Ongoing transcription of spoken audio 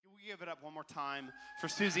give it up one more time for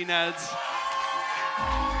Susie Neds?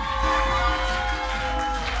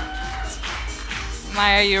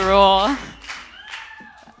 Maya, you rule.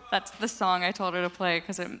 That's the song I told her to play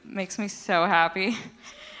because it makes me so happy.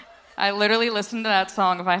 I literally listen to that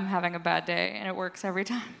song if I'm having a bad day, and it works every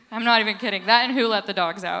time. I'm not even kidding. That and Who Let the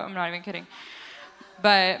Dogs Out. I'm not even kidding.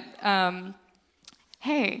 But,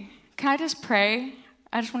 hey, can I just pray?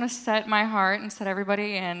 I just want to set my heart and set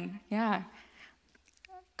everybody in. Yeah.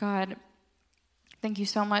 God, thank you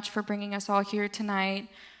so much for bringing us all here tonight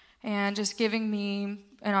and just giving me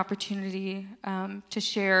an opportunity to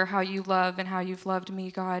share how you love and how you've loved me,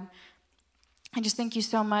 God. I just thank you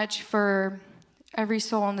so much for every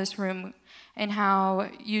soul in this room and how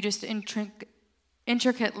you just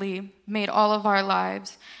intricately made all of our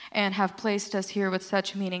lives and have placed us here with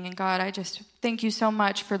such meaning. And God, I just thank you so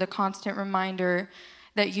much for the constant reminder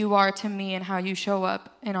that you are to me and how you show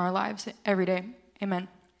up in our lives every day. Amen.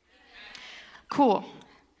 Cool.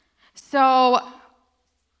 So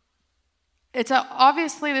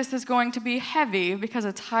obviously this is going to be heavy because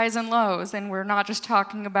it's highs and lows, and we're not just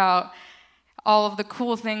talking about all of the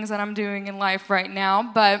cool things that I'm doing in life right now,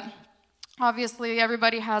 but obviously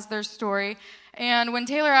everybody has their story. And when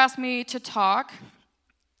Taylor asked me to talk,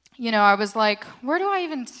 I was like, where do I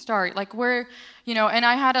even start? Like, where, and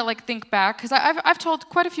I had to think back, because I've told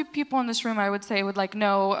quite a few people in this room, I would say, would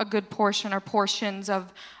know a good portion or portions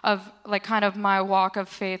of kind of my walk of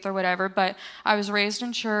faith or whatever. But I was raised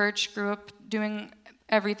in church, grew up doing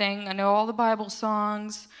everything. I know all the Bible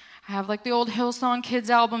songs. I have the old Hillsong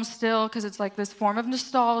Kids album still, because it's this form of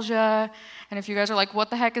nostalgia. And if you guys are like,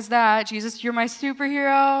 what the heck is that? Jesus, you're my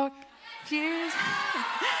superhero. Jesus.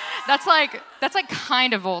 That's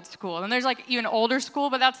kind of old school. And there's even older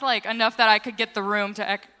school, but that's enough that I could get the room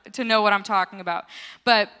to know what I'm talking about.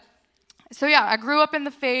 But so yeah, I grew up in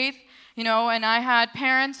the faith, and I had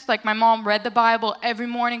parents, my mom read the Bible every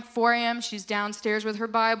morning, 4 a.m. She's downstairs with her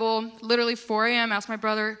Bible, literally 4 a.m. Ask my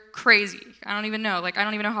brother, crazy. I don't even know. I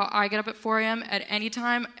don't even know how I get up at 4 a.m. at any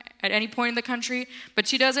time, at any point in the country, but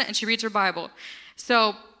she does it, and she reads her Bible.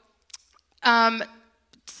 So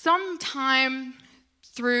sometime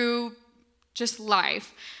through just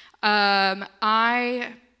life, I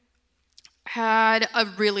had a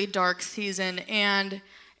really dark season, and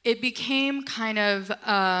it became kind of,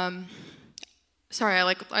 sorry,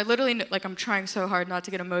 I literally, I'm trying so hard not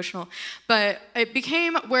to get emotional, but it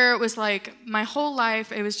became where it was my whole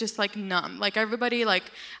life, it was just numb. Everybody,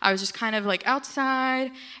 I was just kind of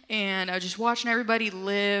outside, and I was just watching everybody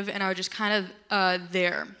live, and I was just kind of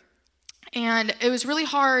there. And it was really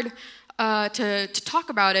hard to talk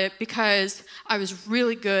about it because I was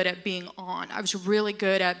really good at being on. I was really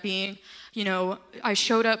good at being, I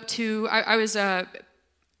showed up to, I was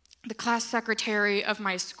the class secretary of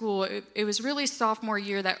my school. It was really sophomore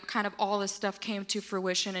year that kind of all this stuff came to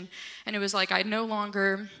fruition, and it was I no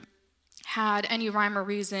longer had any rhyme or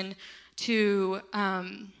reason to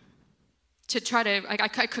try to, I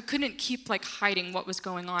couldn't keep hiding what was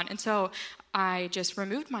going on, and so I just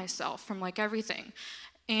removed myself from everything.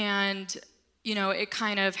 And, it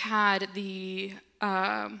kind of had the,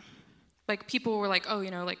 people were oh,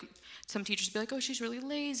 some teachers would be oh, she's really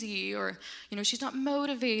lazy, or, she's not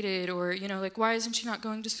motivated, or, why isn't she not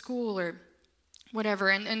going to school, or whatever.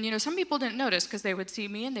 And some people didn't notice because they would see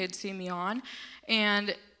me and they'd see me on.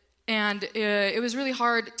 And it was really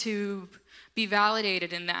hard to be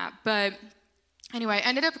validated in that. But anyway, I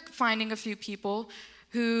ended up finding a few people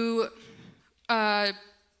who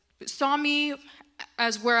saw me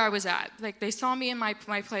as where I was at. They saw me in my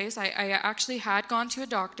place. I actually had gone to a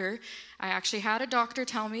doctor. I actually had a doctor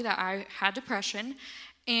tell me that I had depression,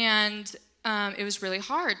 and it was really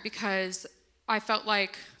hard because I felt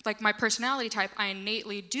like my personality type, I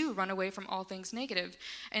innately do run away from all things negative.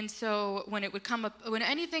 And so when it would come up, when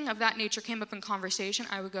anything of that nature came up in conversation,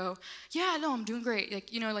 I would go, yeah, no, I'm doing great.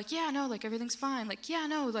 Yeah, no, everything's fine. Yeah,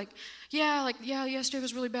 no, yeah, yesterday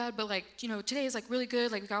was really bad, but today is really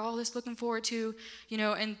good. We got all this looking forward to,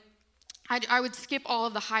 and I would skip all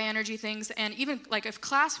of the high energy things. And even if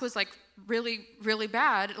class was really, really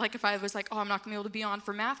bad, if I was oh, I'm not gonna be able to be on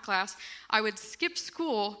for math class, I would skip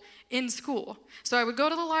school in school. So I would go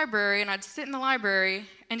to the library, and I'd sit in the library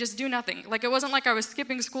and just do nothing. It wasn't I was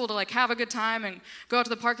skipping school to have a good time and go out to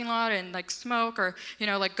the parking lot and smoke, or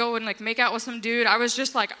go and make out with some dude. I was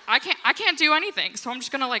just I can't do anything. So I'm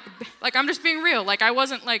just gonna I'm just being real. I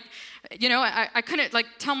wasn't I couldn't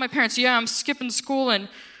tell my parents, yeah, I'm skipping school and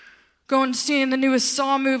going to see the newest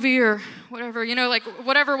Saw movie or whatever,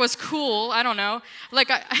 whatever was cool, I don't know.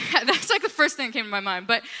 That's the first thing that came to my mind.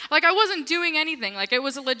 But I wasn't doing anything. It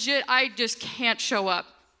was a legit, I just can't show up.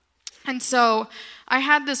 And so I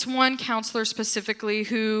had this one counselor specifically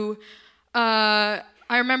who I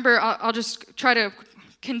remember, I'll just try to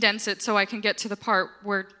condense it so I can get to the part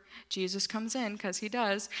where Jesus comes in, because he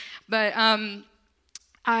does. But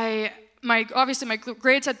obviously my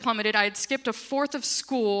grades had plummeted. I had skipped a fourth of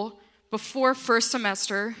school before first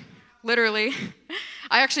semester, literally.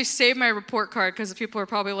 I actually saved my report card because people are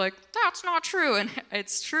probably like, that's not true. And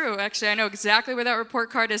it's true. Actually, I know exactly where that report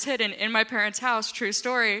card is hidden, in my parents' house. True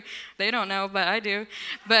story. They don't know, but I do.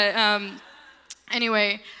 But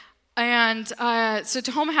anyway, and so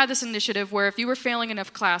Tahoma had this initiative where if you were failing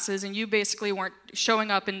enough classes and you basically weren't showing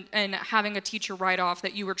up and having a teacher write off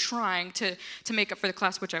that you were trying to make up for the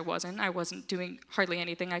class, which I wasn't doing hardly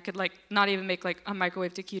anything. I could not even make a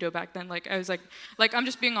microwave taquito back then. I was like I'm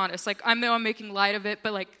just being honest. I know I'm making light of it,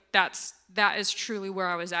 but that is truly where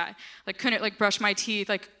I was at. Couldn't brush my teeth,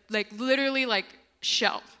 literally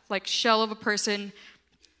shell of a person.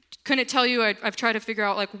 Couldn't tell you. I've tried to figure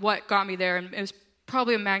out what got me there, and it was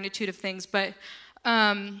probably a magnitude of things, but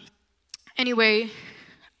anyway,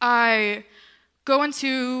 I go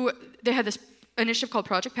into, they had this initiative called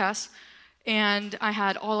Project Pass, and I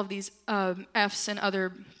had all of these Fs and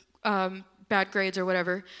other bad grades or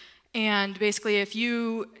whatever, and basically if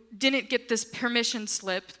you didn't get this permission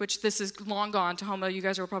slip, which this is long gone, Tahoma, you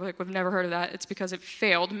guys are probably we've never heard of that, it's because it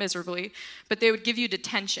failed miserably, but they would give you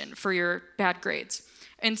detention for your bad grades.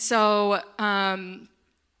 And so,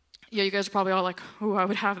 yeah, you guys are probably all like, oh, I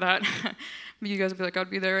would have that. You guys would be like, I'd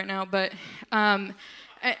be there right now. But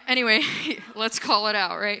anyway, let's call it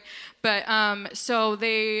out, right? But so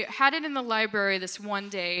they had it in the library this one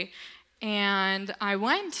day, and I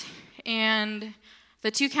went, and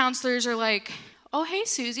the two counselors are like, oh, hey,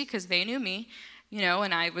 Susie, because they knew me,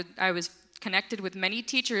 and I was connected with many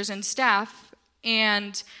teachers and staff,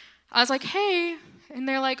 and I was like, hey. And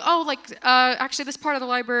they're like, oh, actually this part of the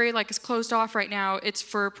library is closed off right now. It's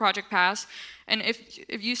for Project Pass. And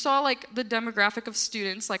if you saw the demographic of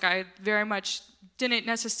students, I very much didn't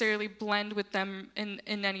necessarily blend with them in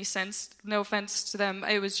any sense. No offense to them.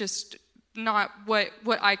 It was just not what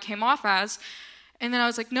I came off as. And then I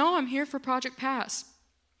was like, no, I'm here for Project Pass.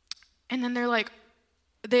 And then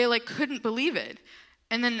they couldn't believe it.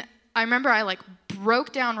 And then I remember I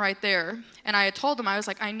broke down right there, and I had told them, I was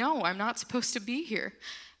like, I know, I'm not supposed to be here.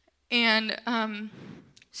 And,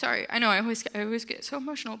 sorry, I know, I always get so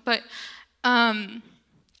emotional, but, and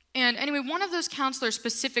anyway, one of those counselors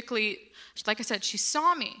specifically, like I said, she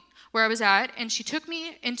saw me where I was at, and she took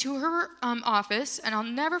me into her office, and I'll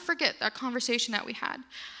never forget that conversation that we had.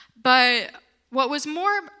 But what was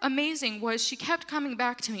more amazing was she kept coming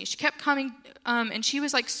back to me. She kept coming, and she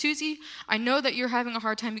was like, Susie, I know that you're having a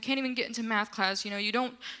hard time. You can't even get into math class. You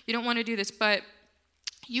don't want to do this, but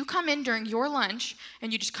you come in during your lunch,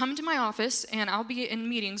 and you just come into my office, and I'll be in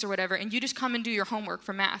meetings or whatever, and you just come and do your homework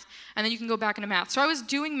for math, and then you can go back into math. So I was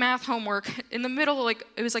doing math homework in the middle,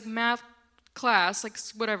 it was math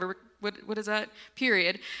class, whatever, what is that,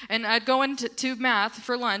 period. And I'd go into math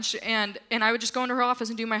for lunch, and I would just go into her office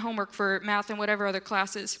and do my homework for math and whatever other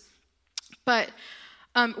classes. But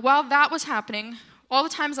while that was happening, all the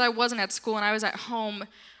times that I wasn't at school and I was at home,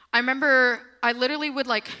 I remember I literally would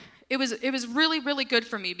it was really, really good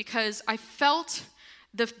for me because I felt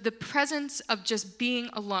the presence of just being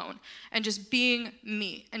alone and just being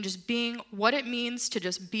me and just being what it means to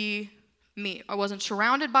just be me. I wasn't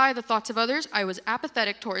surrounded by the thoughts of others. I was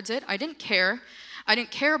apathetic towards it. I didn't care. I didn't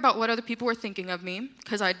care about what other people were thinking of me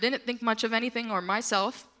because I didn't think much of anything or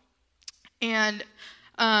myself. And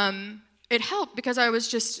it helped because I was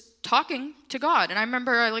just talking to God. And I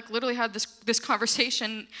remember I literally had this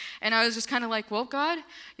conversation, and I was just kind of like, well, God,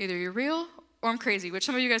 either you're real or I'm crazy, which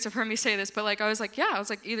some of you guys have heard me say this, but I was like, yeah, I was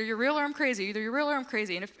like, either you're real or I'm crazy. Either you're real or I'm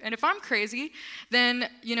crazy. And if I'm crazy, then,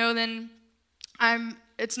 then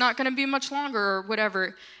it's not going to be much longer or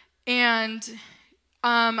whatever. And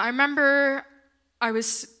I remember I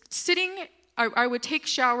was sitting, I would take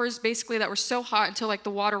showers basically that were so hot until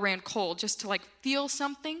the water ran cold just to feel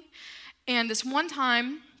something. And this one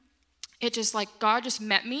time, it just God just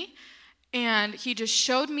met me, and he just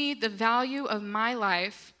showed me the value of my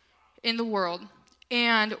life in the world.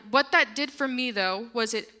 And what that did for me, though,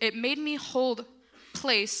 was it made me hold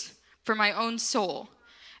place for my own soul.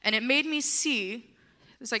 And it made me see,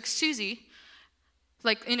 it's like Susie,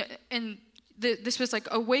 this was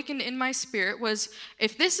awakened in my spirit, was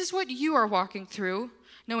if this is what you are walking through,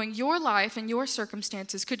 knowing your life and your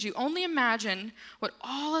circumstances, could you only imagine what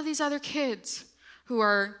all of these other kids who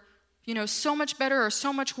are, so much better or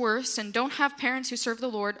so much worse and don't have parents who serve the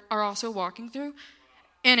Lord are also walking through?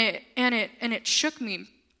 And it shook me.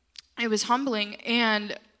 It was humbling.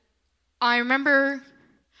 And I remember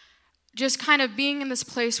just kind of being in this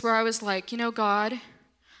place where I was like, God,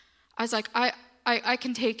 I was like, I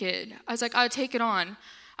can take it. I was like, I'll take it on.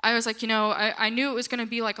 I was like, I knew it was going to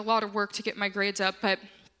be like a lot of work to get my grades up, but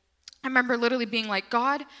I remember literally being like,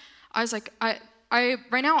 God, I was like, I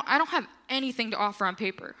right now, I don't have anything to offer on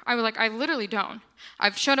paper. I was like, I literally don't.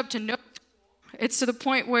 I've shown up to no. It's to the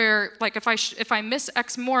point where, like, if I miss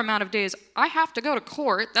X more amount of days, I have to go to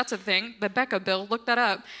court. That's a thing. The Becca bill, look that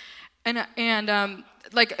up. And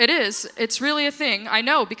like, it's really a thing. I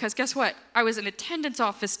know, because guess what? I was an attendance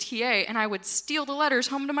office TA, and I would steal the letters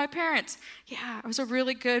home to my parents. Yeah, I was a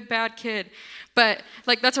really good, bad kid. But,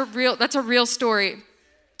 like, that's a real story.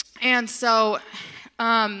 And so,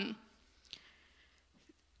 God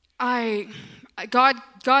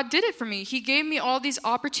did it for me. He gave me all these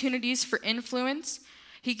opportunities for influence.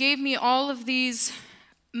 He gave me all of these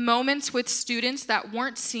moments with students that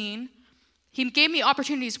weren't seen. He gave me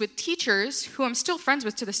opportunities with teachers who I'm still friends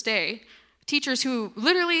with to this day. Teachers who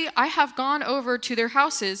literally I have gone over to their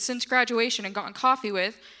houses since graduation and gotten coffee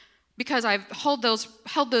with, because I've held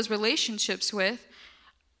those relationships with.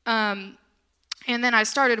 And then I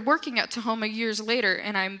started working at Tahoma years later,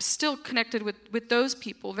 and I'm still connected with those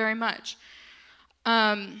people very much.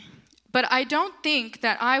 But I don't think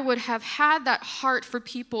that I would have had that heart for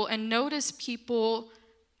people and notice people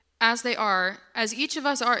as they are, as each of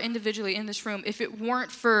us are individually in this room, if it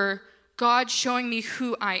weren't for God showing me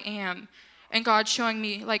who I am, and God showing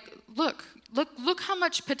me, like, look how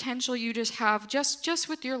much potential you just have just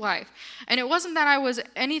with your life. And it wasn't that I was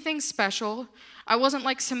anything special. I wasn't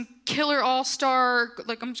like some killer all-star,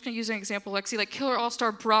 like, I'm just going to use an example, Lexi, like killer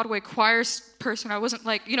all-star Broadway choir person. I wasn't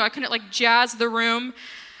like, I couldn't like jazz the room.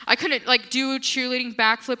 I couldn't like do cheerleading,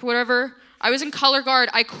 backflip, whatever. I was in color guard.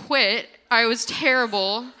 I quit. I was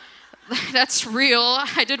terrible. That's real.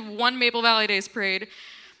 I did one Maple Valley Days parade.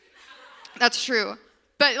 That's true.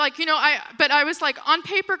 But like, I was like, on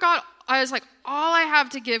paper, God, I was like, all I have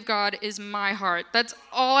to give God is my heart. That's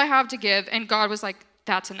all I have to give. And God was like,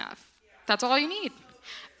 that's enough. That's all you need.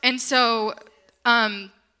 And so,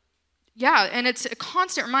 and it's a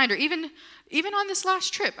constant reminder. Even on this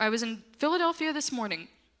last trip, I was in Philadelphia this morning.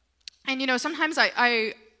 And, sometimes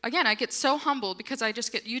I get so humbled because we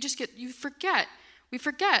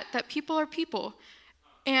forget that people are people.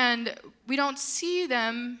 And we don't see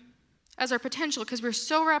them as our potential because we're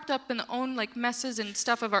so wrapped up in the own, like, messes and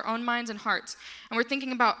stuff of our own minds and hearts. And we're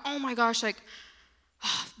thinking about, oh my gosh, like,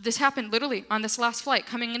 this happened literally on this last flight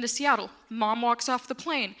coming into Seattle. Mom walks off the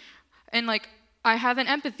plane. And, like, I have an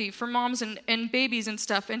empathy for moms and babies and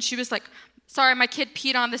stuff. And she was like, sorry, my kid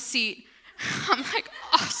peed on the seat. I'm like,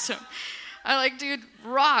 awesome. I like, dude,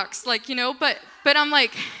 rocks. Like, but I'm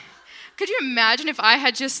like, could you imagine if I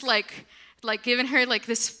had just, like given her, like,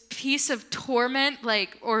 this piece of torment,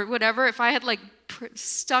 like, or whatever, if I had, like,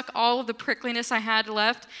 stuck all of the prickliness I had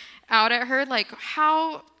left out at her, like,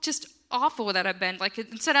 how just awful would that have been? Like,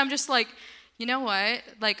 instead I'm just like, you know what?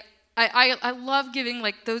 Like, I love giving,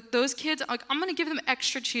 like, those kids, like, I'm going to give them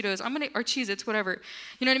extra Cheetos. Or Cheez-Its, whatever.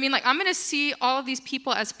 You know what I mean? Like, I'm going to see all of these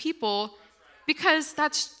people as people because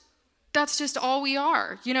that's just all we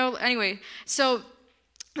are. Anyway, so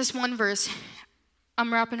this one verse,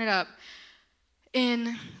 I'm wrapping it up.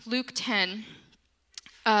 In Luke 10,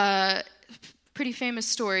 pretty famous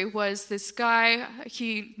story was this guy,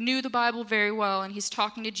 he knew the Bible very well, and he's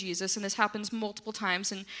talking to Jesus, and this happens multiple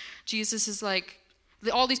times, and Jesus is like,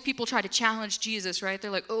 all these people try to challenge Jesus, right? They're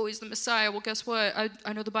like, oh, he's the Messiah. Well, guess what?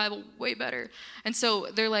 I know the Bible way better. And so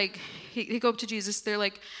they're like, they go up to Jesus, they're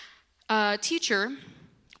like, teacher,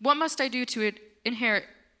 what must I do to inherit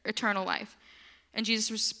eternal life? And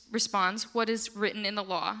Jesus responds, what is written in the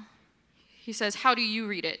law? He says, how do you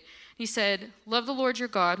read it? He said, love the Lord your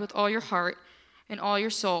God with all your heart and all your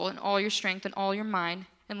soul and all your strength and all your mind,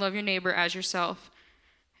 and love your neighbor as yourself.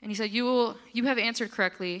 And he said, you have answered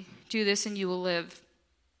correctly. Do this and you will live.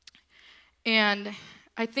 And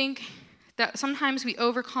I think that sometimes we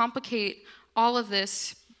overcomplicate all of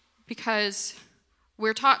this because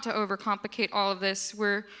we're taught to overcomplicate all of this.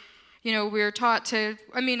 We're taught to,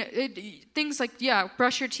 things like,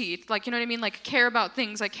 brush your teeth. Like, you know what I mean? Like, care about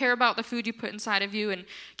things. Like, care about the food you put inside of you and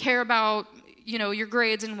care about, your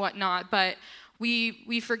grades and whatnot. But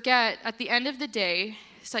we forget at the end of the day,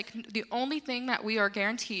 it's like the only thing that we are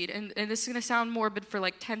guaranteed, and this is going to sound morbid for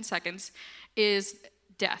like 10 seconds, is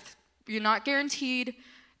death. You're not guaranteed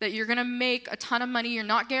that you're going to make a ton of money. You're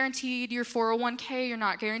not guaranteed your 401k. You're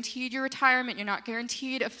not guaranteed your retirement. You're not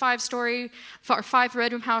guaranteed a 5-story or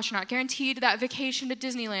 5-bedroom house. You're not guaranteed that vacation to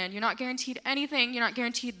Disneyland. You're not guaranteed anything. You're not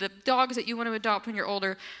guaranteed the dogs that you want to adopt when you're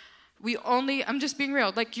older. I'm just being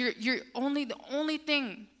real. Like, the only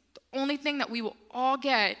thing that we will all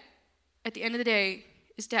get at the end of the day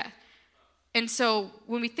is death. And so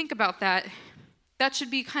when we think about that, that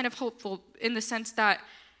should be kind of hopeful in the sense that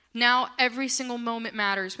now every single moment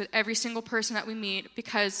matters with every single person that we meet,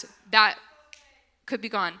 because that could be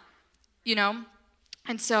gone, you know?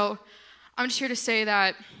 And so I'm just here to say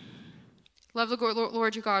that love the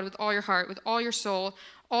Lord your God with all your heart, with all your soul,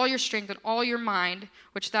 all your strength, and all your mind,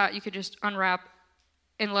 which that you could just unwrap,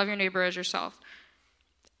 and love your neighbor as yourself.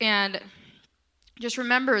 And just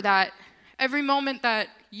remember that every moment that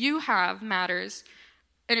you have matters,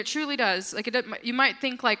 and it truly does. Like, you might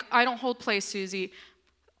think, like, I don't hold place, Susie.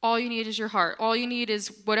 All you need is your heart. All you need is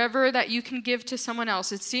whatever that you can give to someone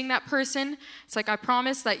else. It's seeing that person. It's like, I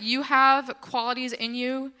promise that you have qualities in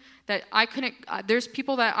you that I couldn't, there's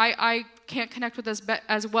people that I can't connect with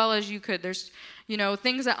as well as you could. There's,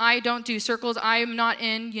 things that I don't do, circles I'm not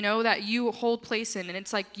in, that you hold place in. And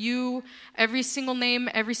it's like you, every single name,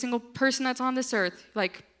 every single person that's on this earth,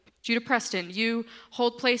 like Judah Preston, you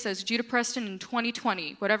hold place as Judah Preston in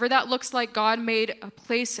 2020. Whatever that looks like, God made a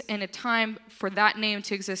place and a time for that name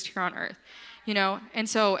to exist here on earth, And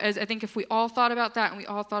so I think if we all thought about that and we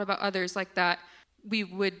all thought about others like that, we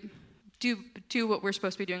would do what we're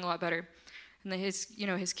supposed to be doing a lot better. And that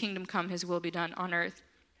his kingdom come, his will be done on earth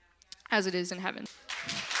as it is in heaven.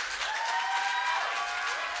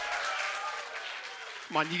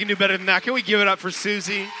 Come on, you can do better than that. Can we give it up for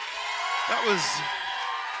Susie? That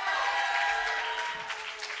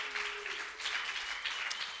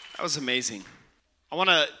was amazing. I want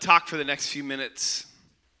to talk for the next few minutes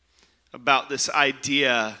about this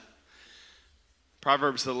idea,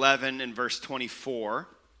 Proverbs 11 and verse 24.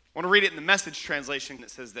 I want to read it in the Message translation.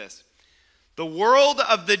 It says this: the world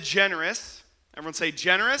of the generous, everyone say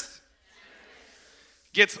generous,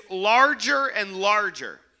 gets larger and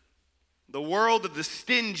larger. The world of the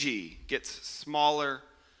stingy gets smaller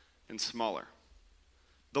and smaller.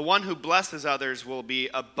 The one who blesses others will be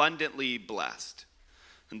abundantly blessed,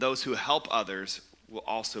 and those who help others will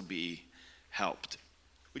also be helped.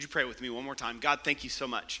 Would you pray with me one more time? God, thank you so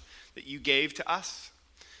much that you gave to us,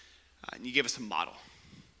 and you gave us a model.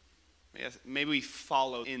 Maybe we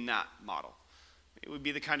follow in that model. It would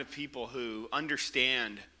be the kind of people who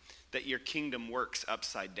understand that your kingdom works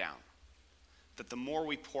upside down. That the more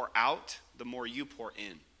we pour out, the more you pour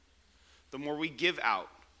in. The more we give out,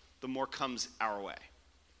 the more comes our way.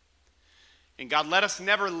 And God, let us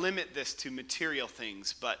never limit this to material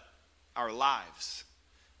things, but our lives.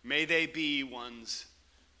 May they be ones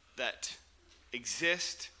that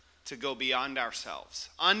exist to go beyond ourselves.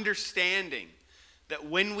 Understanding that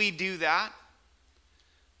when we do that,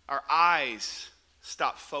 our eyes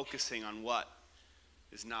stop focusing on what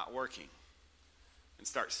is not working and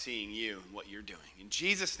start seeing you and what you're doing. In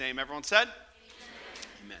Jesus' name, everyone said?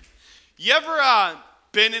 Amen. You ever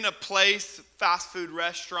been in a place, fast food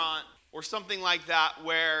restaurant or something like that,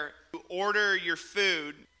 where you order your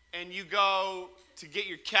food and you go to get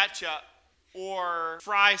your ketchup or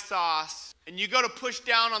fry sauce and you go to push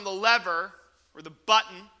down on the lever or the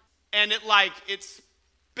button and it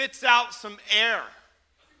spits out some air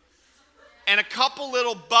and a couple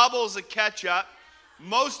little bubbles of ketchup,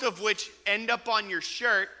 most of which end up on your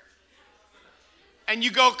shirt, and you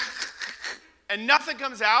go and nothing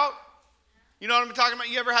comes out? You know what I'm talking about?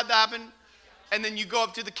 You ever had that happen? And then you go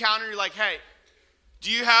up to the counter, you're like, hey, do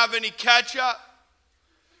you have any ketchup?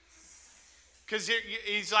 Because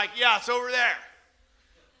he's like, yeah, it's over there.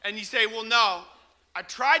 And you say, well, no, I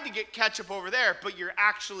tried to get ketchup over there, but you're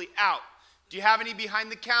actually out. Do you have any behind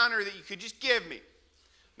the counter that you could just give me?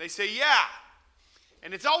 They say, yeah.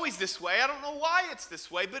 And it's always this way. I don't know why it's this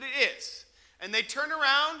way, but it is. And they turn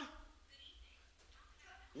around.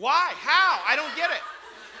 Why? How? I don't get it.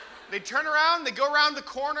 They turn around, they go around the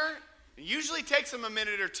corner. It usually takes them a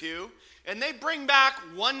minute or two. And they bring back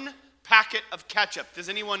one packet of ketchup. Does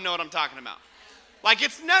anyone know what I'm talking about? Like,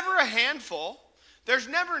 it's never a handful. There's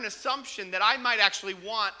never an assumption that I might actually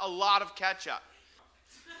want a lot of ketchup.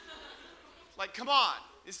 Like, come on.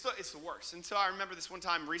 It's the worst. And so I remember this one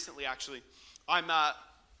time recently, actually. I'm at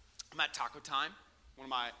Taco Time, one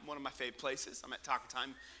of my favorite places. I'm at Taco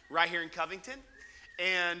Time right here in Covington.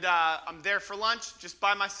 And I'm there for lunch just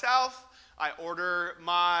by myself. I order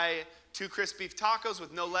my 2 crisp beef tacos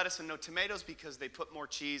with no lettuce and no tomatoes because they put more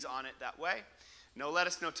cheese on it that way. No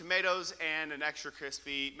lettuce, no tomatoes, and an extra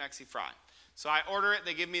crispy Mexi fry. So I order it.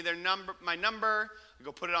 They give me my number. I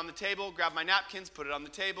go put it on the table, grab my napkins, put it on the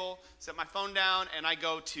table, set my phone down, and I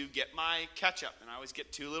go to get my ketchup. And I always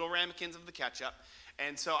get 2 little ramekins of the ketchup.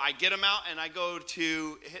 And so I get them out, and I go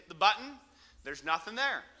to hit the button. There's nothing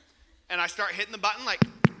there. And I start hitting the button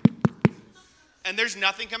and there's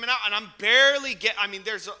nothing coming out. And I'm barely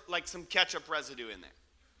there's like some ketchup residue in there.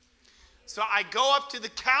 So I go up to the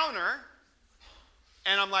counter,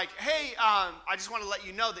 and I'm like, hey, I just want to let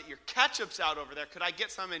you know that your ketchup's out over there. Could I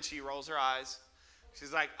get some? And she rolls her eyes.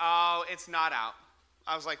 She's like, oh, it's not out.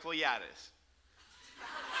 I was like, well, yeah, it is.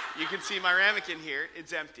 You can see my ramekin here.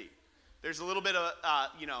 It's empty. There's a little bit of,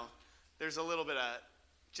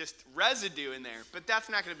 just residue in there, but that's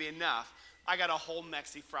not going to be enough. I got a whole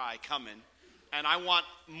Mexi fry coming, and I want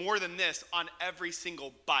more than this on every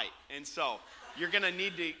single bite. And so you're going to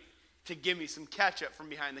need to give me some ketchup from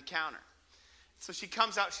behind the counter. So she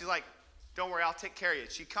comes out. She's like, don't worry, I'll take care of you.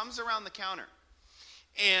 She comes around the counter,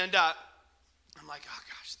 and I'm like, oh,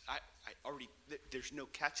 gosh, I already, there's no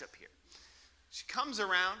ketchup here. She comes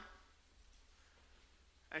around,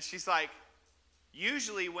 and she's like,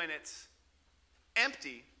 usually when it's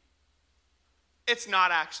empty, it's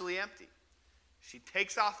not actually empty. She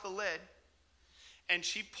takes off the lid, and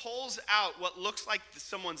she pulls out what looks like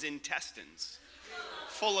someone's intestines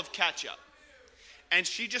full of ketchup. And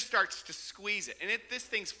she just starts to squeeze it. And this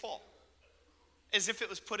thing's full, as if it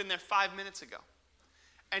was put in there 5 minutes ago.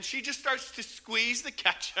 And she just starts to squeeze the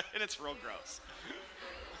ketchup, and it's real gross.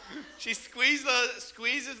 She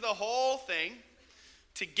squeezes the whole thing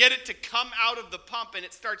to get it to come out of the pump, and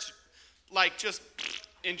it starts like just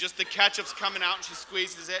the ketchup's coming out, and she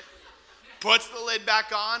squeezes it, puts the lid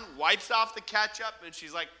back on, wipes off the ketchup, and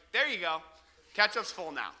she's like, there you go. Ketchup's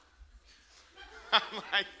full now.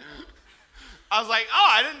 I was like, oh,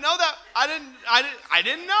 I didn't know that. I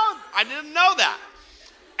didn't know that.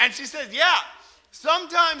 And she said, yeah,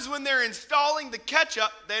 sometimes when they're installing the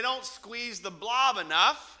ketchup, they don't squeeze the blob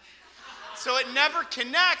enough. So it never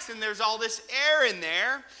connects, and there's all this air in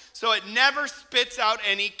there. So it never spits out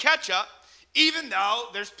any ketchup, even though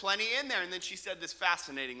there's plenty in there. And then she said this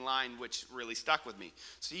fascinating line, which really stuck with me.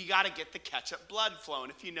 So you got to get the ketchup blood flowing,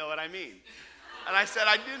 if you know what I mean. And I said,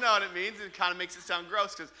 I do know what it means. It kind of makes it sound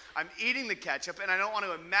gross because I'm eating the ketchup, and I don't want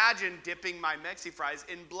to imagine dipping my Mexi fries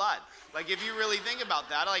in blood. Like, if you really think about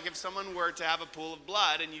that, like if someone were to have a pool of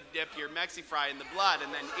blood and you dip your Mexi fry in the blood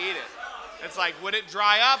and then eat it, it's like, would it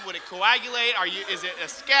dry up? Would it coagulate? Is it a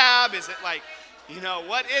scab? Is it like,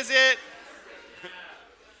 what is it?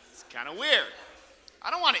 It's kind of weird. I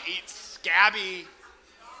don't want to eat scabby,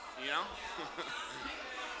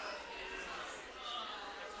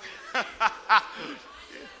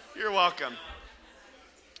 You're welcome.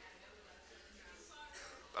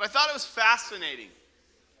 But I thought it was fascinating.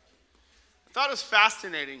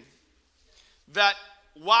 That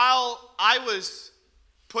while I was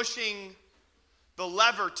pushing the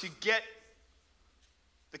lever to get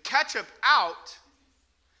the ketchup out,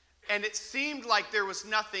 and it seemed like there was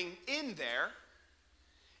nothing in there,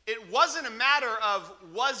 it wasn't a matter of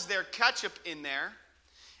was there ketchup in there.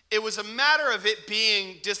 It was a matter of it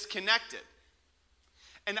being disconnected.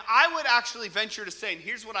 And I would actually venture to say, and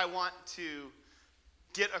here's what I want to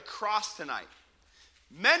get across tonight.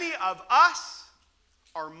 Many of us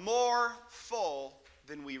are more full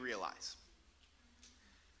than we realize.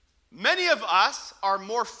 Many of us are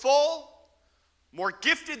more full, more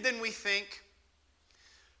gifted than we think.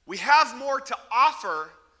 We have more to offer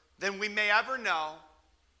than we may ever know.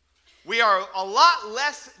 We are a lot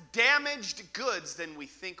less damaged goods than we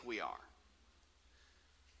think we are.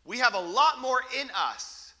 We have a lot more in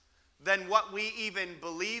us than what we even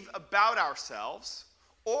believe about ourselves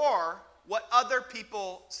or what other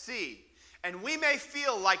people see. And we may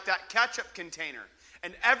feel like that ketchup container,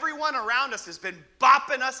 and everyone around us has been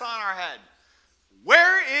bopping us on our head.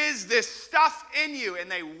 Where is this stuff in you? And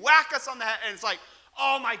they whack us on the head, and it's like,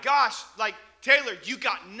 oh my gosh, like, Taylor, you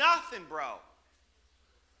got nothing, bro.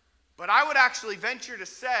 But I would actually venture to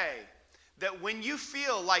say that when you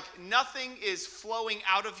feel like nothing is flowing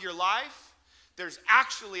out of your life, there's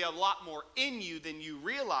actually a lot more in you than you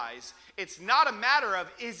realize. It's not a matter of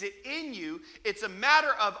is it in you, it's a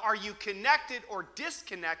matter of are you connected or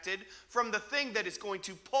disconnected from the thing that is going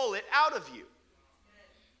to pull it out of you.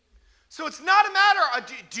 So it's not a matter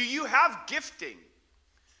of do you have gifting?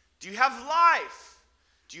 Do you have life?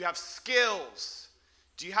 Do you have skills?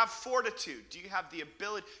 Do you have fortitude? Do you have the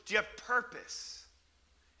ability? Do you have purpose?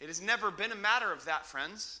 It has never been a matter of that,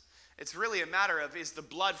 friends. It's really a matter of, is the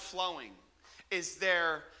blood flowing? Is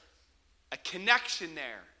there a connection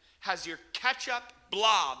there? Has your ketchup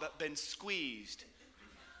blob been squeezed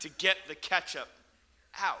to get the ketchup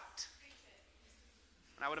out?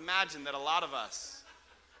 And I would imagine that a lot of us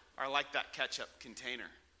are like that ketchup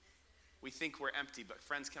container. We think we're empty, but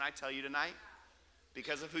friends, can I tell you tonight?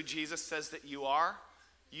 Because of who Jesus says that you are,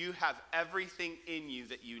 you have everything in you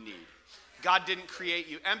that you need. God didn't create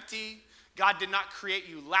you empty. God did not create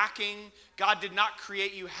you lacking. God did not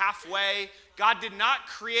create you halfway. God did not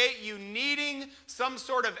create you needing some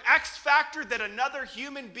sort of X factor that another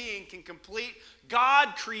human being can complete.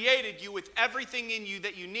 God created you with everything in you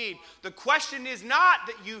that you need. The question is not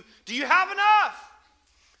do you have enough?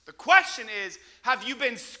 The question is, have you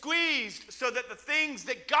been squeezed so that the things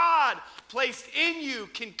that God placed in you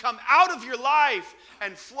can come out of your life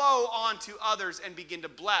and flow on to others and begin to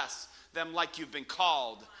bless them like you've been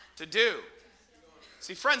called to do?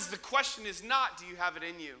 See, friends, the question is not, do you have it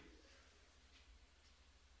in you?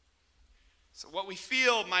 So what we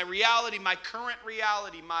feel, my reality, my current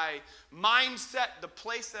reality, my mindset, the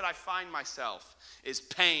place that I find myself is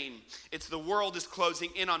pain. It's the world is closing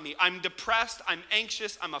in on me. I'm depressed, I'm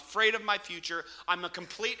anxious, I'm afraid of my future, I'm a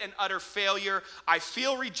complete and utter failure, I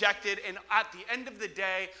feel rejected, and at the end of the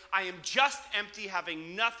day, I am just empty,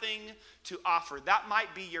 having nothing to offer. That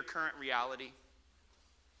might be your current reality.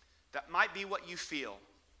 That might be what you feel.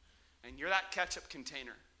 And you're that ketchup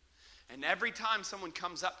container. And every time someone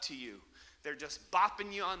comes up to you, they're just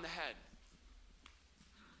bopping you on the head.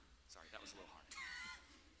 Sorry, that was a little hard.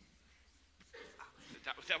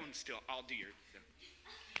 That one's still, I'll do your.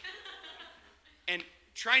 And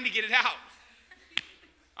trying to get it out.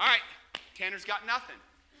 All right, Tanner's got nothing.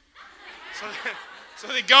 So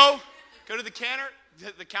they go to the counter.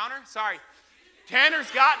 Sorry, Tanner's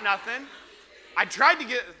got nothing. I tried to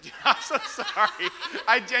get. I'm so sorry.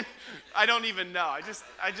 I don't even know. I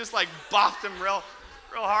just like bopped him real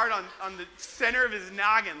hard on the center of his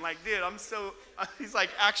noggin. Like, dude, he's like,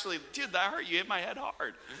 actually, dude, that hurt. You hit my head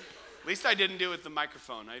hard. At least I didn't do it with the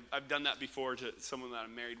microphone. I've done that before to someone that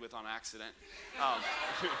I'm married with on accident.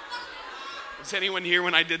 Was anyone here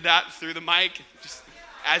when I did that through the mic? Just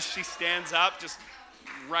as she stands up, just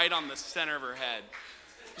right on the center of her head.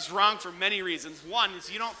 It's wrong for many reasons. One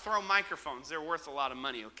is you don't throw microphones. They're worth a lot of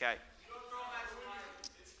money, okay?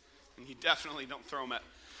 And you definitely don't throw them at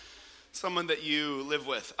someone that you live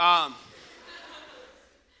with.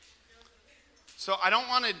 So I don't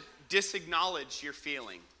want to disacknowledge your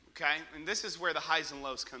feeling, okay? And this is where the highs and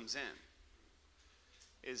lows comes in.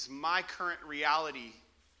 Is my current reality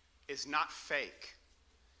is not fake.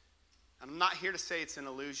 I'm not here to say it's an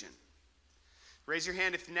illusion. Raise your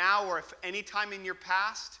hand if now or if any time in your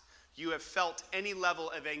past you have felt any level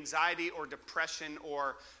of anxiety or depression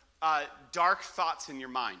or dark thoughts in your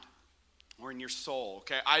mind or in your soul.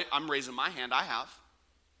 Okay, I'm raising my hand. I have.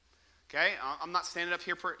 Okay, I'm not standing up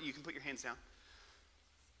here. You can put your hands down.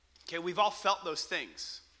 Okay, we've all felt those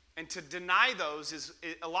things. And to deny those is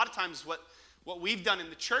a lot of times what we've done in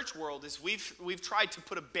the church world is we've tried to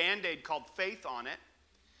put a Band-Aid called faith on it.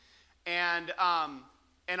 And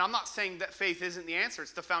I'm not saying that faith isn't the answer.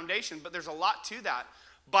 It's the foundation, but there's a lot to that.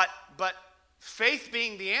 But faith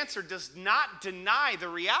being the answer does not deny the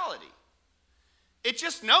reality. It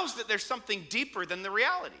just knows that there's something deeper than the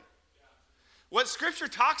reality. What Scripture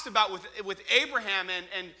talks about with Abraham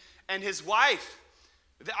and his wife,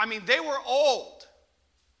 I mean, they were old.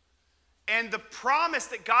 And the promise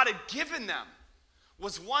that God had given them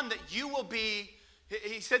was one that you will be.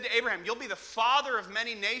 He said to Abraham, you'll be the father of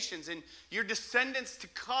many nations, and your descendants to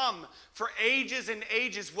come for ages and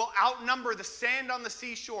ages will outnumber the sand on the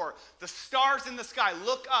seashore, the stars in the sky.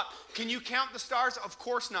 Look up. Can you count the stars? Of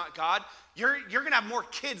course not, God. You're going to have more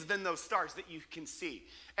kids than those stars that you can see.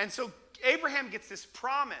 And so Abraham gets this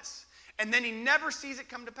promise, and then he never sees it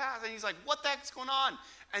come to pass. And he's like, what the heck's going on?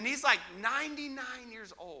 And he's like 99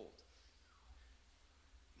 years old.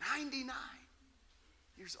 99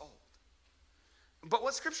 years old. But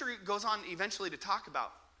what Scripture goes on eventually to talk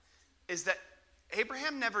about is that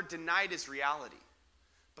Abraham never denied his reality.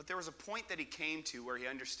 But there was a point that he came to where he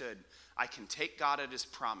understood, I can take God at his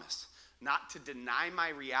promise. Not to deny my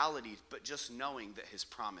reality, but just knowing that his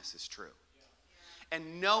promise is true. Yeah.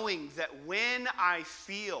 And knowing that when I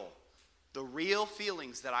feel the real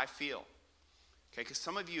feelings that I feel, okay, because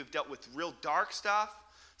some of you have dealt with real dark stuff.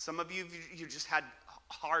 Some of you just had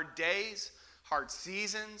hard days, hard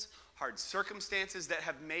seasons, hard circumstances that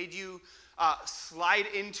have made you slide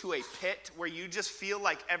into a pit where you just feel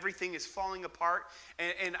like everything is falling apart.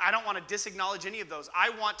 And I don't want to disacknowledge any of those. I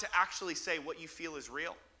want to actually say what you feel is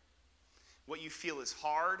real, what you feel is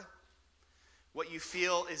hard, what you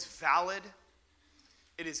feel is valid.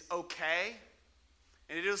 It is okay.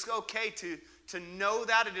 And it is okay to know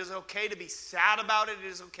that. It is okay to be sad about it. It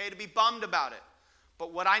is okay to be bummed about it.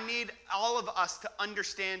 But what I need all of us to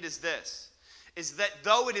understand is this, is that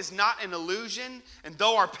though it is not an illusion, and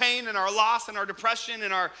though our pain and our loss and our depression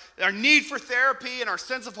and our need for therapy and our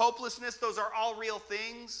sense of hopelessness, those are all real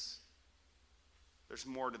things, there's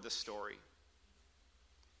more to the story.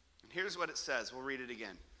 And here's what it says. We'll read it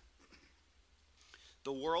again.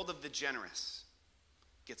 The world of the generous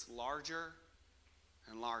gets larger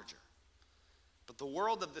and larger. But the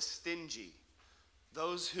world of the stingy,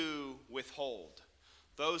 those who withhold,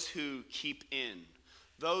 those who keep in,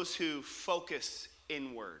 those who focus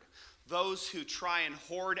inward, those who try and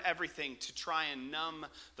hoard everything to try and numb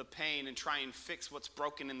the pain and try and fix what's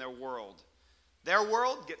broken in their world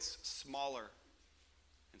gets smaller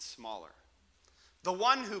and smaller. The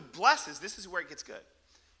one who blesses, this is where it gets good.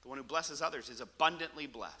 The one who blesses others is abundantly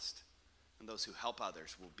blessed. And those who help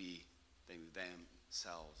others will be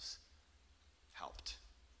themselves helped.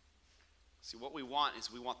 See, what we want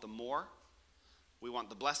is we want the more. We want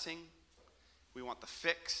the blessing. We want the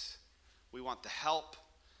fix. We want the help.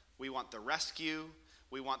 We want the rescue.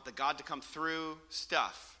 We want the God to come through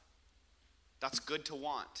stuff. That's good to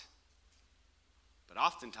want. But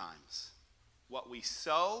oftentimes, what we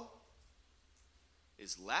sow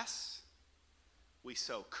is less. We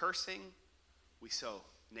sow cursing. We sow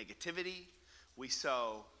negativity. We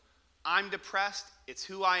sow, I'm depressed. It's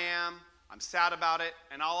who I am. I'm sad about it,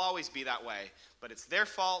 and I'll always be that way. But it's their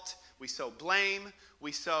fault. We sow blame.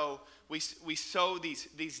 We sow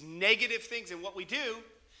these negative things. And what we do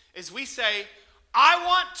is we say, I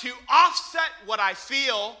want to offset what I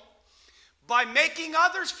feel by making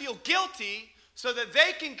others feel guilty so that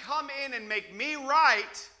they can come in and make me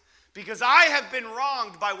right because I have been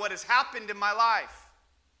wronged by what has happened in my life.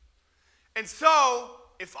 And so,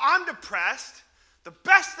 if I'm depressed, the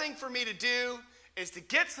best thing for me to do is to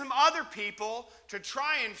get some other people to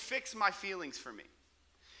try and fix my feelings for me.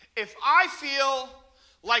 If I feel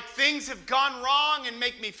like things have gone wrong and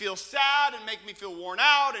make me feel sad and make me feel worn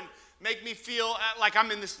out and make me feel like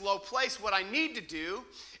I'm in this low place, what I need to do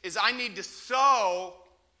is I need to sow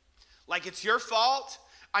like it's your fault.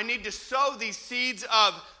 I need to sow these seeds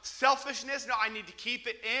of selfishness. No, I need to keep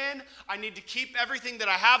it in. I need to keep everything that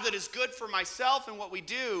I have that is good for myself. And what we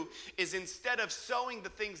do is instead of sowing the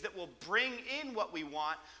things that will bring in what we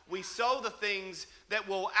want, we sow the things that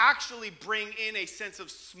will actually bring in a sense of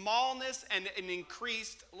smallness and an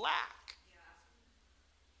increased lack.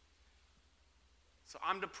 So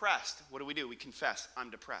I'm depressed. What do? We confess, I'm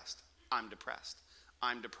depressed. I'm depressed.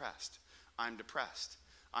 I'm depressed. I'm depressed.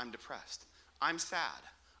 I'm depressed. I'm sad.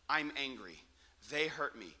 I'm angry. They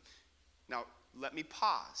hurt me. Now, let me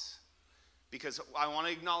pause because I want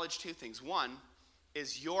to acknowledge two things. One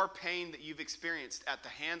is your pain that you've experienced at the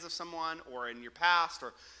hands of someone or in your past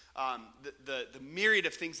or the myriad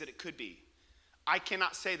of things that it could be. I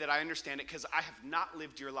cannot say that I understand it because I have not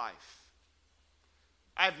lived your life.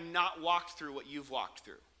 I have not walked through what you've walked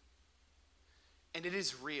through. And it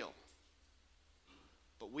is real.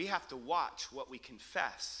 But we have to watch what we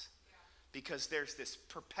confess because there's this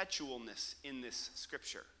perpetualness in this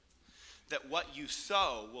scripture that what you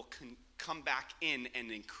sow will come back in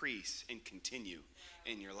and increase and continue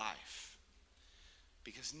in your life.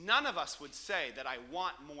 Because none of us would say that I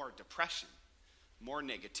want more depression, more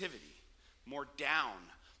negativity, more down,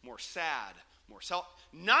 more sad, more self.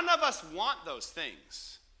 None of us want those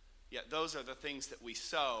things. Yet those are the things that we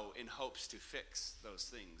sow in hopes to fix those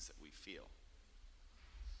things that we feel.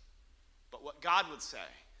 But what God would say,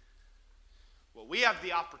 what we have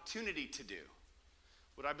the opportunity to do,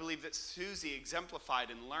 what I believe that Susie exemplified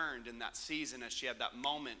and learned in that season as she had that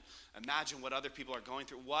moment, imagine what other people are going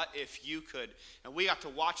through. What if you could, and we got to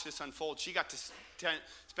watch this unfold. She got to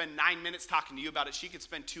spend 9 minutes talking to you about it. She could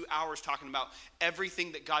spend 2 hours talking about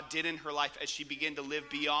everything that God did in her life as she began to live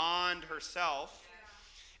beyond herself.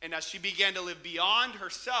 And as she began to live beyond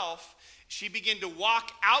herself, she began to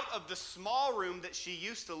walk out of the small room that she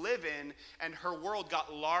used to live in, and her world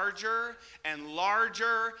got larger and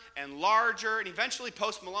larger and larger. And eventually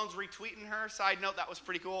Post Malone's retweeting her. Side note, that was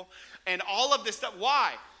pretty cool. And all of this stuff.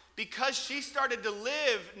 Why? Because she started to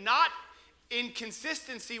live not in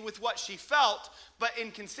consistency with what she felt, but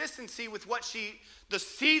in consistency with the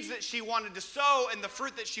seeds that she wanted to sow and the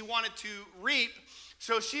fruit that she wanted to reap.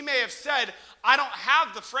 So she may have said, I don't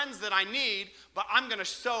have the friends that I need, but I'm going to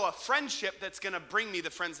sow a friendship that's going to bring me the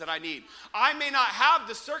friends that I need. I may not have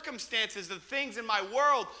the circumstances, the things in my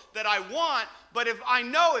world that I want, but if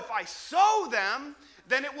I sow them,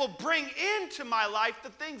 then it will bring into my life the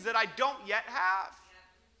things that I don't yet have.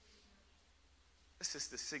 This is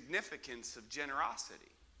the significance of generosity.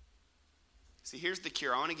 See, here's the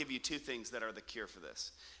cure. I want to give you two things that are the cure for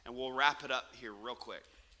this, and we'll wrap it up here real quick.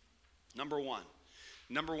 Number one,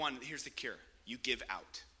 here's the cure. You give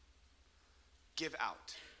out. Give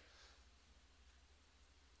out.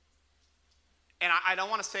 And I don't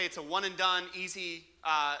want to say it's a one and done, easy,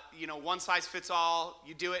 one size fits all.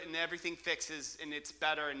 You do it and everything fixes and it's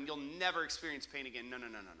better and you'll never experience pain again. No.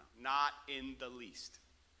 Not in the least.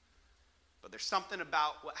 But there's something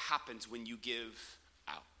about what happens when you give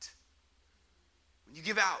out. When you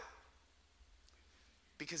give out.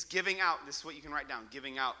 Because giving out, this is what you can write down,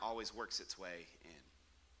 giving out always works its way in.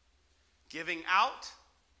 Giving out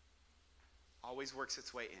always works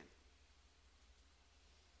its way in.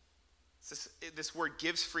 This word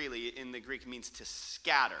gives freely in the Greek means to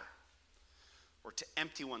scatter or to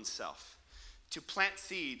empty oneself, to plant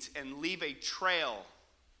seeds and leave a trail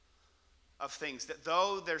of things that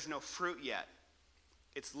though there's no fruit yet,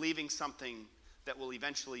 it's leaving something that will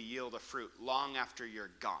eventually yield a fruit long after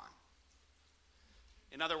you're gone.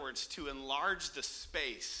 In other words, to enlarge the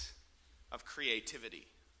space of creativity.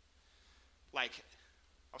 Like,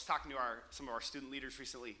 I was talking to some of our student leaders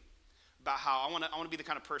recently about how I want to be the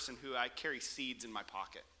kind of person who I carry seeds in my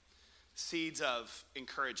pocket. Seeds of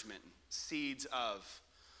encouragement, seeds of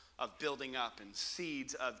building up, and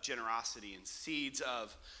seeds of generosity, and seeds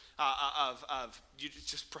of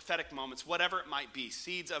just prophetic moments, whatever it might be.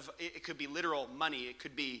 Seeds of, it could be literal money. It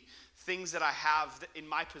could be things that I have in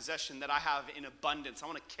my possession that I have in abundance. I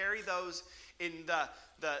want to carry those in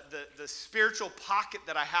the spiritual pocket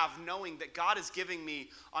that I have, knowing that God is giving me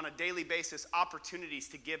on a daily basis opportunities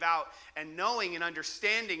to give out, and knowing and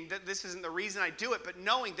understanding that this isn't the reason I do it, but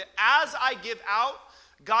knowing that as I give out,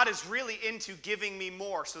 God is really into giving me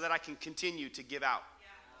more so that I can continue to give out.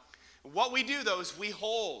 Yeah. What we do, though, is we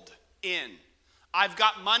hold in. I've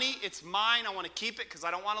got money, it's mine, I want to keep it because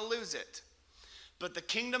I don't want to lose it. But the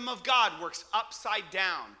kingdom of God works upside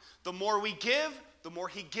down. The more we give, the more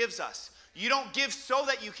he gives us. You don't give so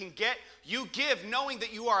that you can get. You give knowing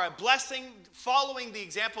that you are a blessing, following the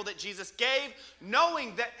example that Jesus gave,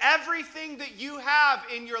 knowing that everything that you have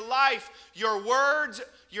in your life, your words,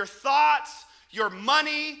 your thoughts, your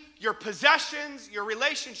money, your possessions, your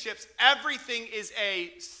relationships, everything is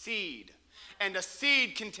a seed. And a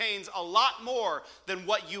seed contains a lot more than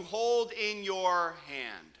what you hold in your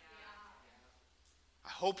hand. I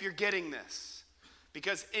hope you're getting this.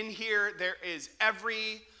 Because in here there is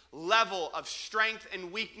every level of strength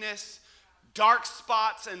and weakness, dark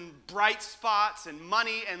spots and bright spots, and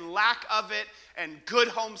money and lack of it, and good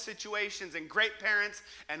home situations and great parents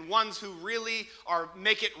and ones who really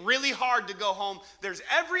make it really hard to go home. There's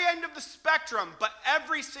every end of the spectrum, but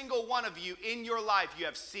every single one of you in your life, you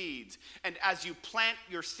have seeds. And as you plant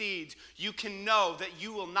your seeds, you can know that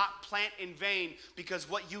you will not plant in vain, because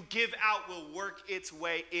what you give out will work its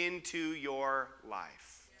way into your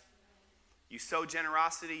life. You sow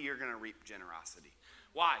generosity, you're going to reap generosity.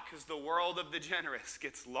 Why? Because the world of the generous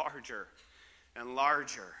gets larger and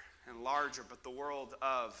larger and larger, but the world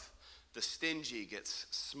of the stingy gets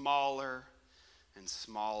smaller and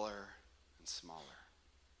smaller and smaller.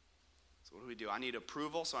 So what do? I need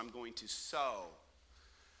approval, so I'm going to sow.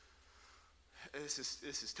 This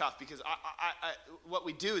is tough, because what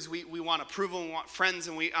we do is we want approval, and we want friends,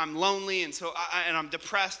 and I'm lonely, and so I'm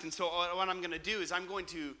depressed, and so what I'm going to do is I'm going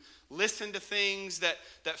to listen to things that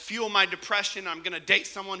fuel my depression. I'm going to date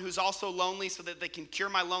someone who's also lonely so that they can cure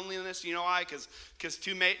my loneliness. You know why? Because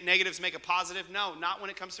two negatives make a positive? No, not when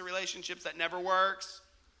it comes to relationships. That never works.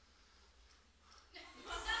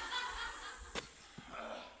 It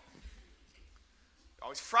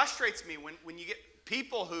always frustrates me when you get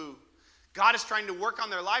people who God is trying to work on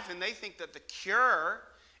their life, and they think that the cure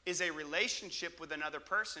is a relationship with another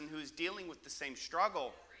person who's dealing with the same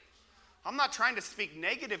struggle. I'm not trying to speak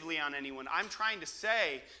negatively on anyone. I'm trying to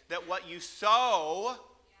say that what you sow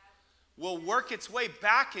will work its way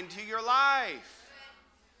back into your life.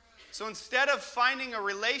 So instead of finding a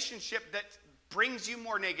relationship that brings you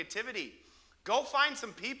more negativity, go find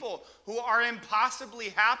some people who are impossibly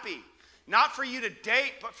happy. Not for you to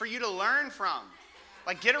date, but for you to learn from.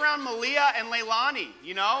 Like, get around Malia and Leilani,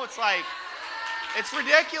 you know? It's like, it's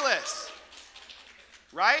ridiculous,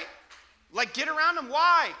 right? Like, get around them.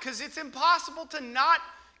 Why? Because it's impossible to not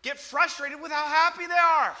get frustrated with how happy they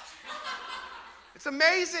are. It's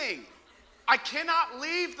amazing. I cannot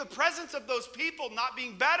leave the presence of those people not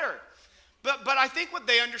being better. But I think what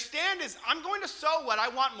they understand is I'm going to sow what I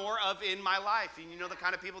want more of in my life. And you know the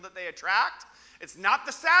kind of people that they attract? It's not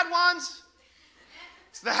the sad ones.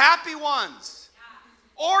 It's the happy ones.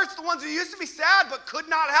 Or it's the ones who used to be sad but could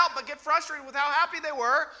not help but get frustrated with how happy they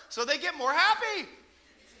were, so they get more happy.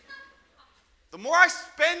 The more I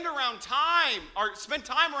spend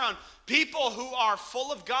time around people who are full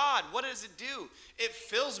of God, what does it do? It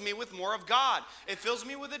fills me with more of God. It fills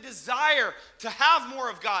me with a desire to have more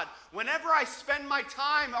of God. Whenever I spend my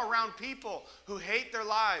time around people who hate their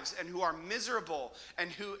lives and who are miserable, and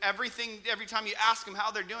who every time you ask them how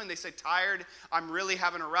they're doing, they say, tired, I'm really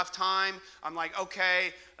having a rough time. I'm like,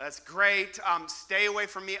 okay, that's great. Stay away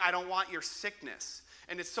from me. I don't want your sickness.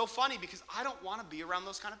 And it's so funny because I don't want to be around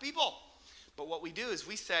those kind of people. But what we do is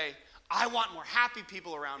we say, I want more happy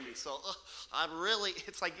people around me. So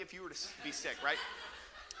it's like if you were to be sick, right?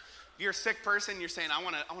 If you're a sick person, you're saying, I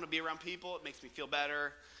want to be around people. It makes me feel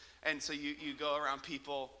better. And so you go around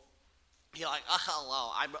people. You're like,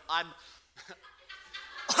 hello,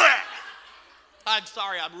 I'm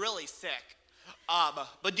sorry, I'm really sick.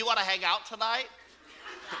 But do you want to hang out tonight?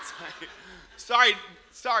 Sorry,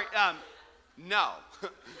 no.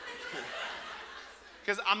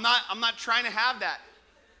 Because I'm not trying to have that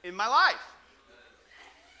in my life.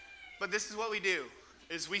 But this is what we do,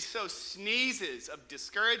 is we sow sneezes of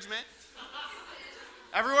discouragement.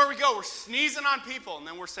 Everywhere we go, we're sneezing on people, and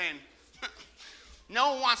then we're saying,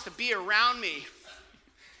 no one wants to be around me,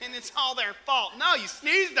 and it's all their fault. No, you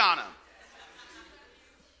sneezed on them.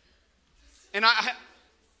 And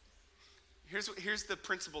here's the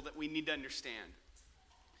principle that we need to understand,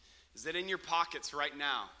 is that in your pockets right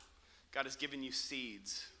now, God has given you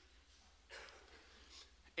seeds.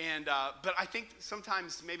 And but I think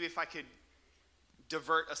sometimes maybe if I could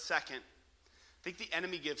divert a second, I think the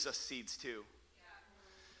enemy gives us seeds too.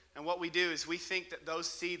 And what we do is we think that those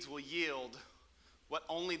seeds will yield what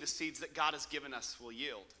only the seeds that God has given us will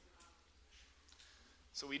yield.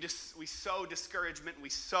 So we sow discouragement, we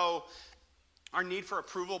sow our need for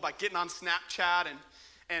approval by getting on Snapchat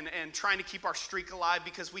and trying to keep our streak alive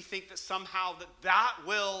because we think that somehow that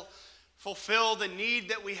will fulfill the need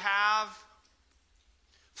that we have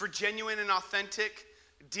for genuine and authentic,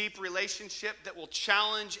 deep relationship that will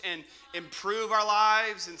challenge and improve our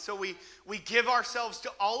lives. And so we give ourselves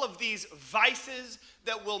to all of these vices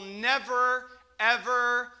that will never,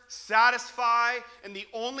 ever satisfy. And the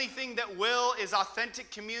only thing that will is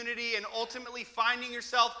authentic community and ultimately finding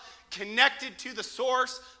yourself connected to the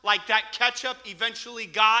source like that ketchup eventually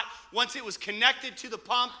got. Once it was connected to the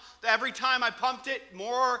pump, every time I pumped it,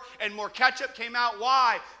 more and more ketchup came out.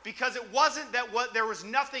 Why? Because it wasn't that there was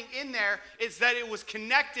nothing in there. It's that it was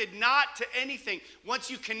connected not to anything. Once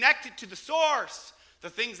you connect it to the source, the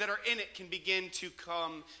things that are in it can begin to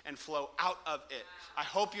come and flow out of it. I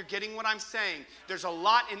hope you're getting what I'm saying. There's a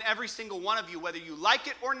lot in every single one of you, whether you like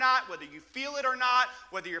it or not, whether you feel it or not,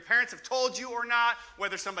 whether your parents have told you or not,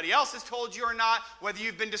 whether somebody else has told you or not, whether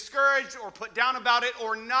you've been discouraged or put down about it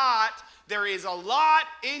or not. There is a lot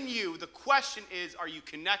in you. The question is, are you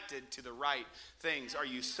connected to the right things? Are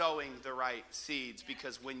you sowing the right seeds?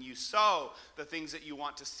 Because when you sow the things that you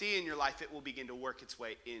want to see in your life, it will begin to work its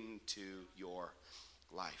way into your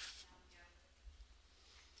life.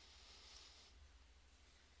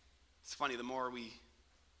 It's funny, the more we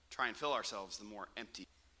try and fill ourselves, the more empty.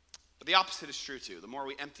 But the opposite is true too. The more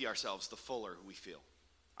we empty ourselves, the fuller we feel.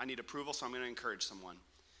 I need approval, so I'm going to encourage someone.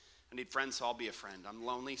 I need friends, so I'll be a friend. I'm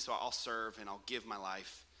lonely, so I'll serve and I'll give my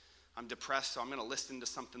life. I'm depressed, so I'm going to listen to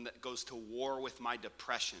something that goes to war with my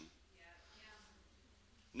depression.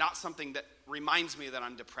 Not something that reminds me that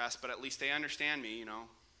I'm depressed, but at least they understand me,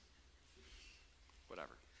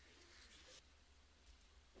 whatever.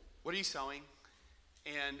 What are you sowing?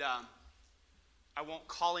 And I won't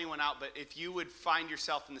call anyone out, but if you would find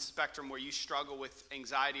yourself in the spectrum where you struggle with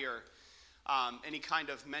anxiety or any kind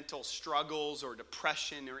of mental struggles or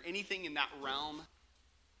depression or anything in that realm,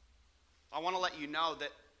 I want to let you know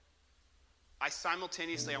that I want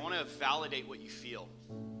to validate what you feel.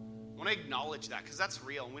 I want to acknowledge that because that's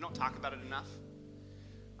real and we don't talk about it enough.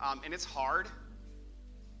 And it's hard.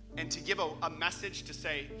 And to give a message to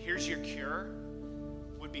say, here's your cure,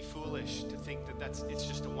 would be foolish to think that it's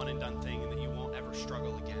just a one and done thing and that you won't ever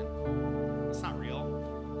struggle again. That's not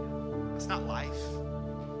real. That's not life.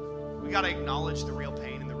 We got to acknowledge the real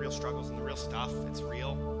pain and the real struggles and the real stuff. It's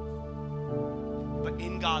real. But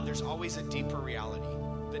in God, there's always a deeper reality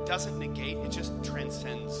that doesn't negate, it just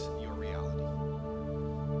transcends your reality.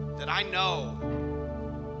 That I know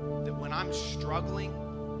that when I'm struggling,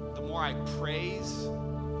 the more I praise,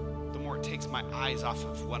 the more it takes my eyes off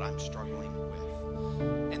of what I'm struggling with.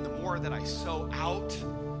 And the more that I sow out,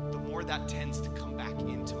 the more that tends to come back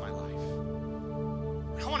into my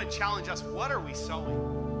life. I want to challenge us, what are we sowing?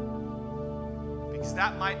 Because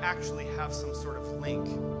that might actually have some sort of link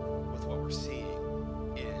with what we're seeing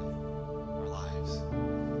in our lives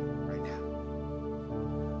right now.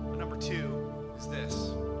 But number two is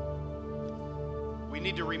this. We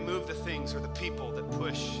need to remove the things or the people that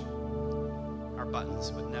push our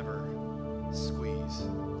buttons but never squeeze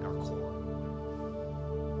our core.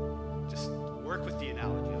 Just work with the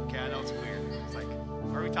analogy, okay? I know it's weird. It's like,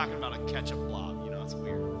 why are we talking about a ketchup blob? It's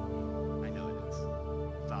weird. I know it is.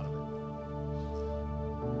 I thought of it.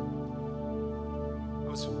 I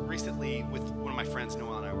was recently with one of my friends,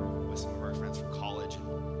 Noah, and I were with some of our friends from college, and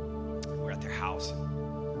we were at their house. And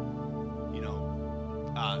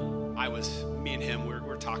me and him,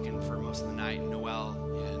 we're talking for most of the night, and Noelle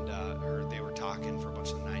and they were talking for a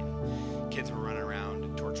bunch of the night. And kids were running around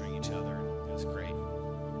and torturing each other. And it was great.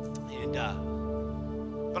 And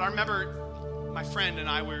but I remember my friend and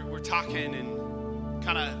I were talking and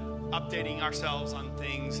kind of updating ourselves on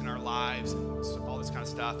things in our lives and all this kind of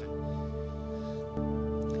stuff.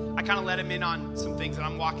 And I kind of let him in on some things that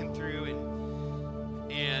I'm walking through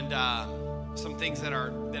and some things that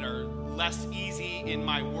are less easy in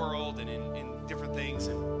my world and in different things.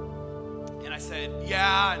 And I said,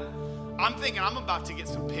 yeah, and I'm thinking I'm about to get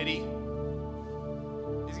some pity.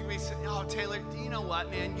 He's going to be saying, oh, Taylor, you know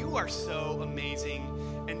what, man? You are so amazing.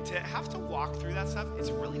 And to have to walk through that stuff,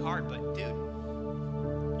 it's really hard. But, dude,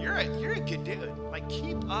 you're a good dude. Like,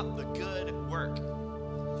 keep up the good work.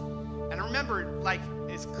 And I remember, like,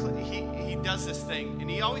 he does this thing. And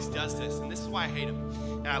he always does this. And this is why I hate him.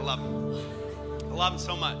 And I love him. I love him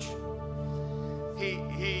so much.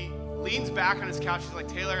 He leans back on his couch. He's like,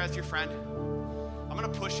 Taylor, as your friend, I'm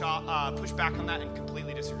going to push back on that and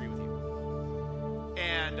completely disagree with you.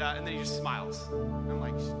 And then he just smiles. I'm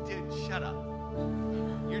like, dude, shut up.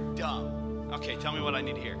 You're dumb. Okay, tell me what I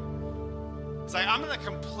need to hear. It's like, I'm going to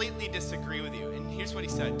completely disagree with you. And here's what he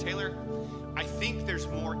said. Taylor, I think there's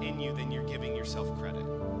more in you than you're giving yourself credit.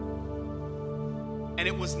 And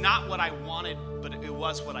it was not what I wanted, but it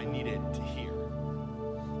was what I needed to hear.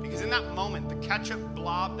 Because in that moment, the ketchup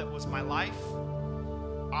blob that was my life,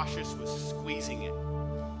 Ashish was squeezing it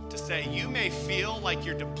to say, you may feel like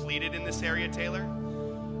you're depleted in this area, Taylor,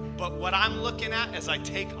 but what I'm looking at as I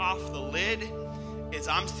take off the lid is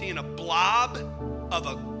I'm seeing a blob of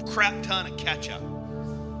a crap ton of ketchup.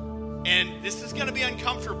 And this is going to be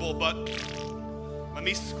uncomfortable, but let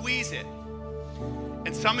me squeeze it.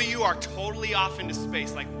 And some of you are totally off into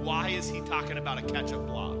space. Like, why is he talking about a ketchup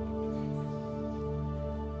blob?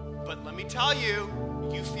 But let me tell you,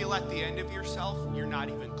 you feel at the end of yourself, you're not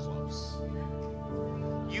even close.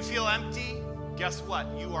 You feel empty, guess what?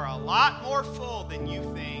 You are a lot more full than you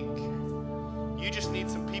think. You just need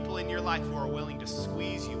some people in your life who are willing to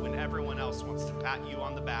squeeze you when everyone else wants to pat you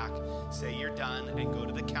on the back, say you're done, and go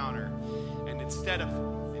to the counter. And instead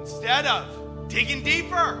of digging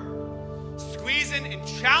deeper, squeezing and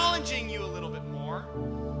challenging you a little bit more,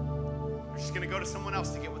 you're just going to go to someone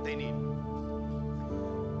else to get what they need.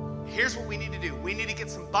 Here's what we need to do. We need to get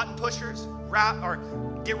some button pushers,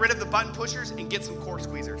 get rid of the button pushers and get some core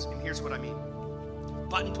squeezers. And here's what I mean.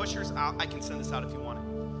 Button pushers, I can send this out if you want it.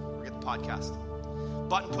 Or get the podcast.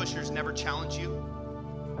 Button pushers never challenge you.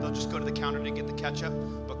 They'll just go to the counter to get the ketchup.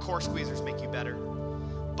 But core squeezers make you better.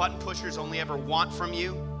 Button pushers only ever want from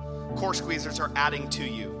you. Core squeezers are adding to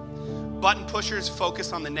you. Button pushers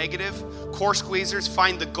focus on the negative. Core squeezers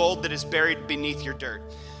find the gold that is buried beneath your dirt.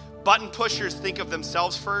 Button pushers think of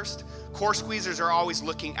themselves first. Core squeezers are always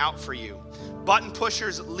looking out for you. Button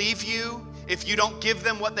pushers leave you if you don't give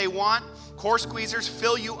them what they want. Core squeezers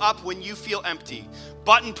fill you up when you feel empty.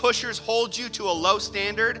 Button pushers hold you to a low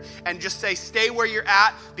standard and just say, stay where you're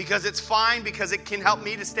at because it's fine, because it can help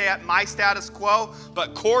me to stay at my status quo.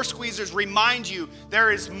 But core squeezers remind you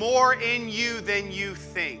there is more in you than you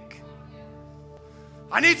think.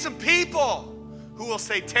 I need some people who will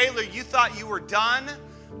say, Taylor, you thought you were done,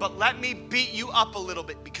 but let me beat you up a little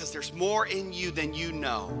bit because there's more in you than you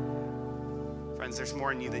know. Friends, there's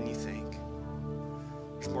more in you than you think.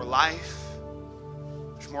 There's more life.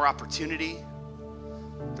 There's more opportunity.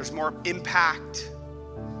 There's more impact.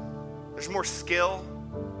 There's more skill.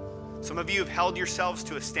 Some of you have held yourselves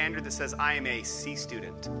to a standard that says, I am a C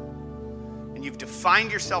student. And you've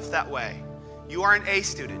defined yourself that way. You are an A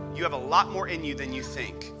student. You have a lot more in you than you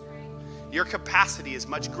think. Your capacity is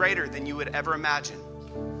much greater than you would ever imagine.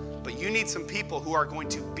 But you need some people who are going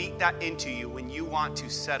to beat that into you when you want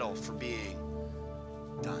to settle for being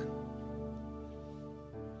done.